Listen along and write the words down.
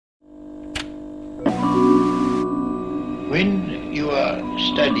When you are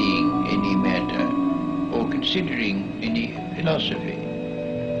studying any matter or considering any philosophy,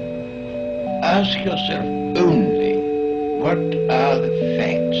 ask yourself only what are the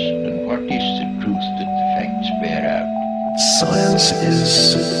facts and what is the truth that the facts bear out. Science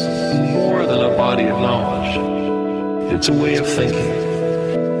is more than a body of knowledge. It's a way of thinking,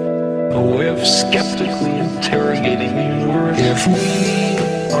 a way of skeptically interrogating the universe. If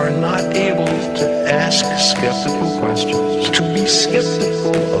we are not able to ask skeptical questions, to be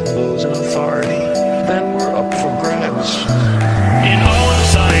skeptical of those in authority, then we're up for grabs. In all of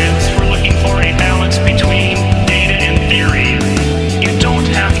science, we're looking for a balance between data and theory. You don't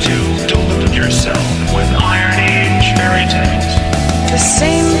have to delude yourself with Iron Age fairy tales. The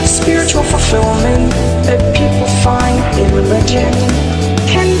same spiritual fulfillment that people find in religion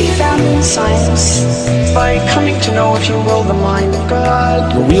can be found in science by coming to know, if you will, the mind of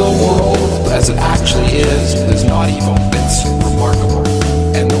God. The real world, as it actually is not evil. It's remarkable.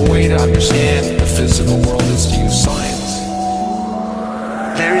 And the way to understand the physical world is to use science.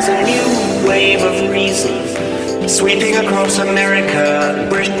 There is a new wave of reason sweeping across America,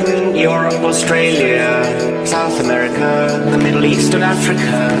 Britain, Europe, Australia, South America, the Middle East and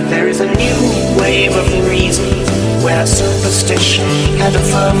Africa. There is a new wave of reason where superstition had a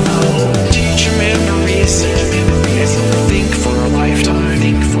firm hold. Teach a man to reason, think for a lifetime,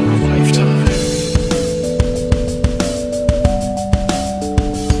 think for a lifetime.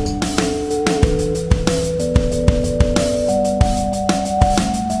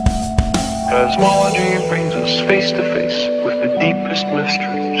 Cosmology brings us face to face with the deepest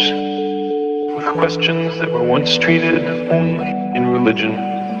mysteries, with questions that were once treated only in religion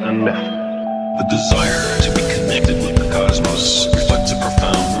and myth. The desire to be connected with the cosmos reflects a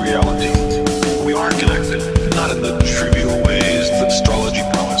profound reality. We are connected, not in the trivial ways that astrology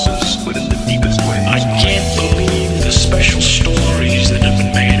promises, but in the deepest ways. I can't believe the special stories that have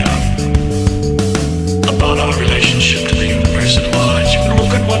been made up about our relationship to the universe at large.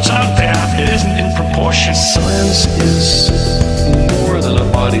 Look at what's out there. It isn't in proportion. Science is more than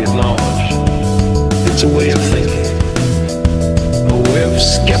a body of knowledge. It's a way of thinking, a way of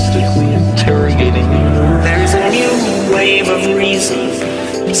skeptically interrogating the universe. There is a new wave of reason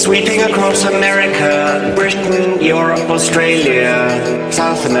sweeping across America, Britain, Europe, Australia,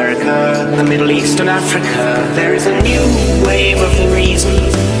 South America, the Middle East and Africa. There is a new wave of reason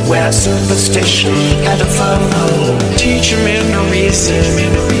where superstition had a firm hold. Teach a man to reason,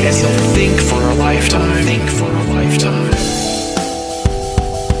 and he'll think for a lifetime, think for a lifetime.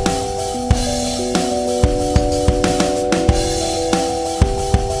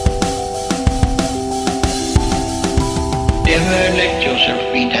 Never let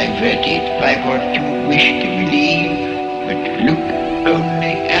yourself be diverted by what you wish to believe, but look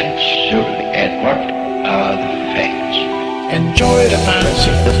only and solely at what are the facts. Enjoy the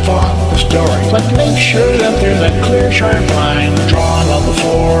fantasy, the thought, the story, but make sure that there's a clear, sharp line drawn on the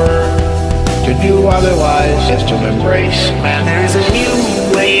floor. To do otherwise is to embrace man. There is a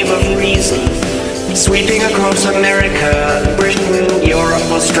new wave of reason sweeping across America, Britain, Europe,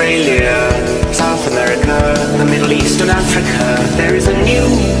 Australia, South America, the Middle East and Africa. There is a new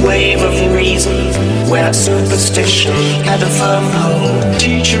wave of reason where superstition had a firm hold.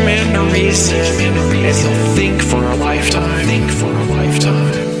 Teach a man to reason,